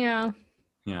 Yeah.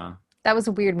 Yeah. That was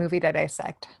a weird movie to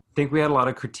dissect. I think we had a lot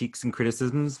of critiques and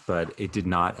criticisms, but it did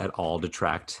not at all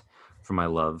detract from my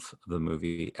love of the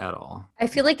movie at all. I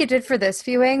feel like it did for this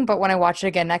viewing, but when I watch it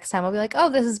again next time, I'll be like, oh,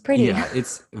 this is pretty. Yeah,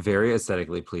 it's very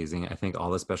aesthetically pleasing. I think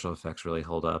all the special effects really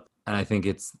hold up. And I think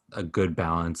it's a good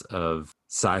balance of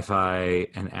sci-fi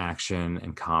and action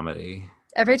and comedy.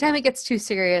 Every time it gets too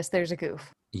serious, there's a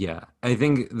goof. Yeah, I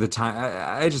think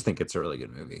I just think it's a really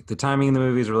good movie. The timing in the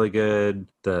movie is really good.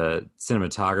 The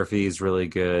cinematography is really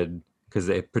good because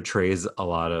it portrays a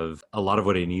lot of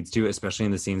what it needs to, especially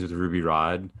in the scenes with Ruby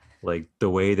Rhod. Like the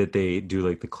way that they do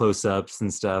like the close-ups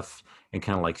and stuff and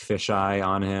kind of like fisheye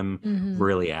on him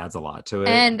really adds a lot to it.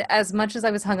 And as much as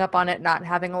I was hung up on it not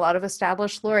having a lot of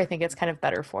established lore, I think it's kind of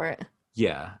better for it.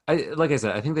 Yeah. Like I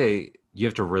said, I think you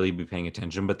have to really be paying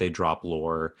attention, but they drop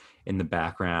lore in the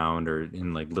background or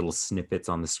in like little snippets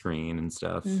on the screen and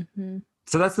stuff. Mm-hmm.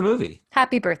 So that's the movie.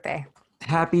 Happy birthday.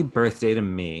 Happy birthday to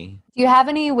me. Do you have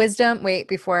any wisdom?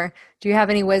 Do you have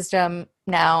any wisdom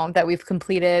now that we've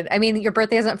completed? I mean, your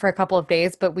birthday isn't for a couple of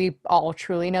days, but we all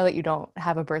truly know that you don't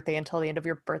have a birthday until the end of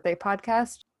your birthday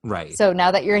podcast. Right. So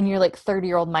now that you're in your like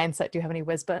 30-year-old mindset, do you have any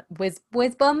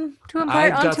wisdom to impart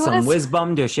I've got onto some us?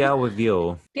 wisdom to share with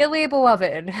you. Dearly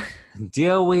beloved.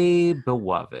 Dearly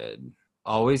beloved,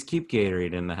 always keep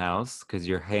Gatorade in the house because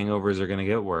your hangovers are going to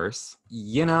get worse.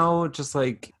 You know, just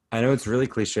like, I know it's really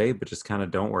cliche, but just kind of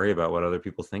don't worry about what other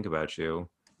people think about you.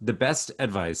 The best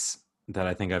advice that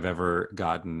I think I've ever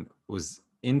gotten was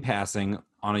in passing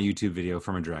on a YouTube video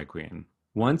from a drag queen.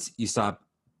 Once you stop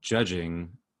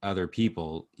judging other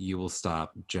people, you will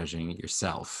stop judging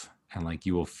yourself. And like,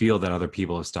 you will feel that other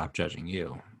people have stopped judging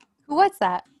you. What's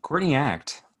that? Courtney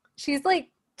Act. She's like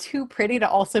too pretty to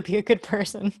also be a good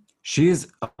person. She's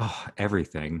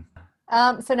everything.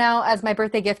 So now, as my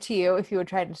birthday gift to you, if you would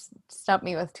try to stump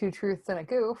me with 2 truths and a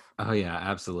goof. Oh yeah,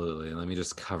 absolutely. Let me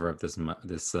just cover up this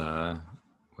webcam.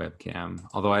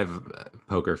 Although I have a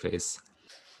poker face.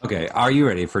 Okay, are you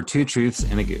ready for 2 truths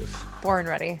and a goof? Born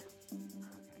ready.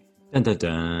 Dun, dun,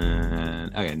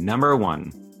 dun. Okay, number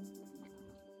 1.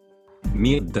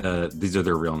 These are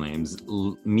their real names.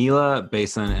 Mila,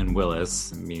 Besson, and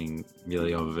Willis, meaning Mila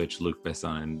Jovovich, Luke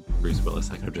Besson, and Bruce Willis.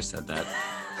 I could have just said that.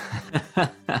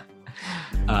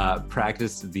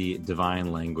 Practiced the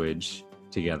divine language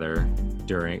together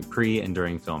during and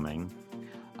during filming.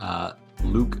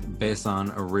 Luc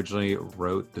Besson originally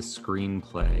wrote the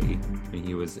screenplay when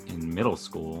he was in middle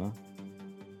school,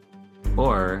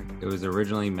 or it was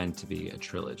originally meant to be a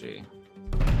trilogy.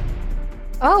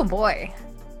 Oh boy.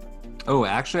 Oh,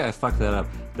 actually, I fucked that up.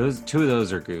 2 of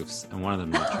those are goofs, and one of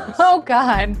them is truth. Oh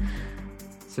God.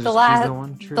 So just choose the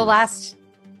one truth.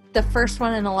 The first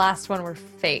one and the last one were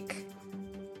fake.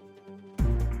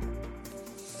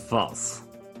 False.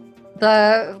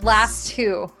 The last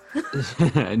 2.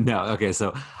 No, okay,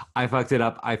 so I fucked it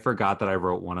up. I forgot that I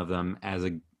wrote one of them as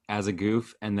a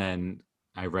goof, and then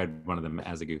I read one of them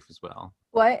as a goof as well.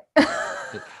 What?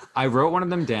 I wrote one of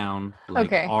them down,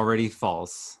 Okay. Already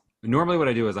false. Normally what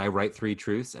I do is I write 3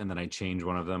 truths, and then I change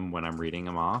one of them when I'm reading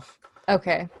them off.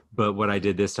 Okay. But what I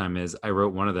did this time is I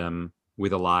wrote one of them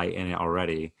with a lie in it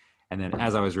already, and then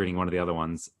as I was reading one of the other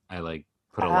ones, I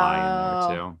put a lie in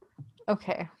there too.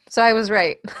 Okay. So I was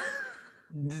right.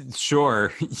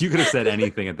 Sure, you could have said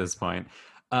anything at this point.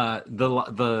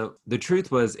 The truth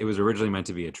was it was originally meant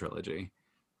to be a trilogy.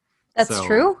 That's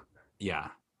true? Yeah.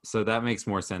 So that makes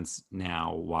more sense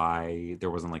now why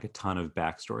there wasn't a ton of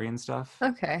backstory and stuff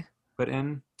Okay. put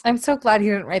in. I'm so glad he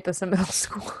didn't write this in middle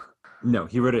school. No,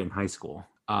 he wrote it in high school.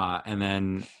 And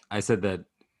then I said that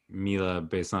Mila,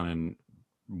 Besson, and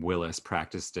Willis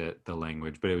practiced the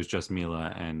language, but it was just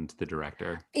Mila and the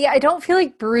director. Yeah, I don't feel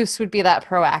like Bruce would be that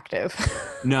proactive.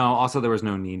 No, also there was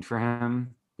no need for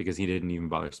him because he didn't even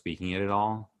bother speaking it at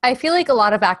all. I feel like a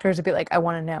lot of actors would be like, I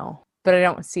want to know, but I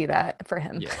don't see that for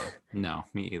him. Yeah, no,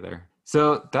 me either.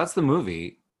 So that's the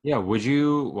movie. Yeah, would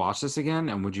you watch this again,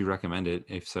 and would you recommend it?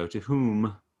 If so, to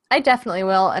whom? I definitely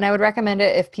will, and I would recommend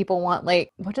it if people want,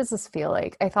 what does this feel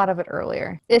like? I thought of it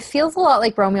earlier. It feels a lot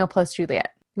like Romeo plus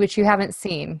Juliet, which you haven't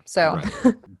seen, so.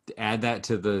 Right. Add that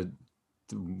to the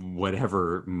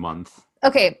whatever month.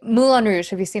 Okay, Moulin Rouge,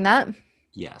 have you seen that?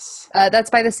 Yes. That's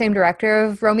by the same director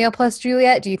of Romeo plus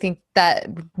Juliet. Do you think that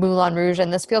Moulin Rouge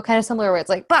and this feel kind of similar, where it's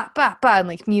like ba ba ba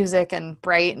and music and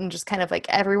bright and just kind of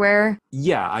everywhere?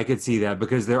 Yeah, I could see that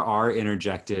because there are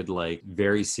interjected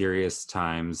very serious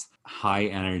times, high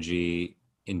energy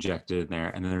injected in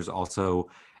there, and then there's also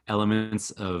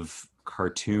elements of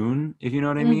cartoon, if you know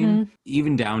what I mean,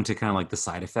 even down to kind of the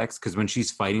side effects, because when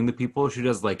she's fighting the people, she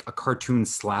does a cartoon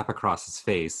slap across his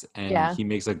face, and he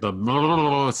makes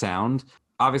the sound.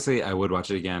 Obviously I would watch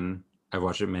it again. I've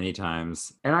watched it many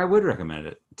times, and I would recommend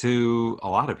it to a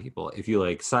lot of people if you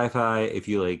like sci-fi, if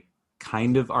you like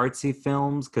kind of artsy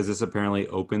films, because this apparently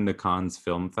opened the Cannes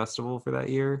Film Festival for that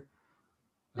year.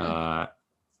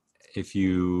 If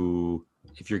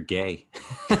you're gay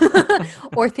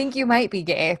or think you might be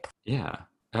gay. Yeah.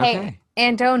 Okay.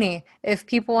 Hey, Andoni, if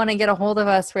people want to get a hold of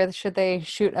us, where should they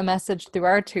shoot a message through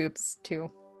our tubes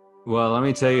to? Well, let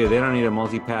me tell you, they don't need a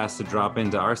multi-pass to drop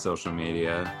into our social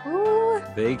media. Ooh.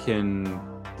 They can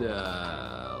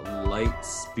light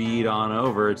speed on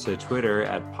over to Twitter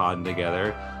at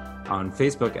PodTogether, on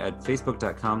Facebook at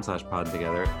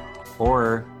facebook.com/PodTogether,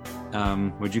 or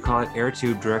would you call it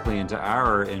AirTube directly into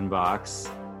our inbox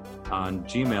on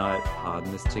Gmail at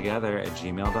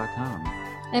podthistogether@gmail.com.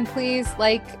 And please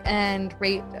like and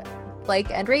rate.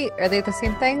 Are they the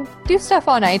same thing? Do stuff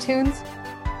on iTunes.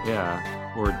 Yeah,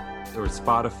 or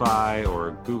Spotify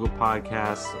or Google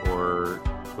Podcasts, or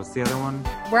what's the other one?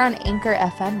 We're on Anchor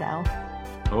FM now.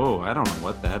 Oh, I don't know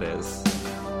what that is.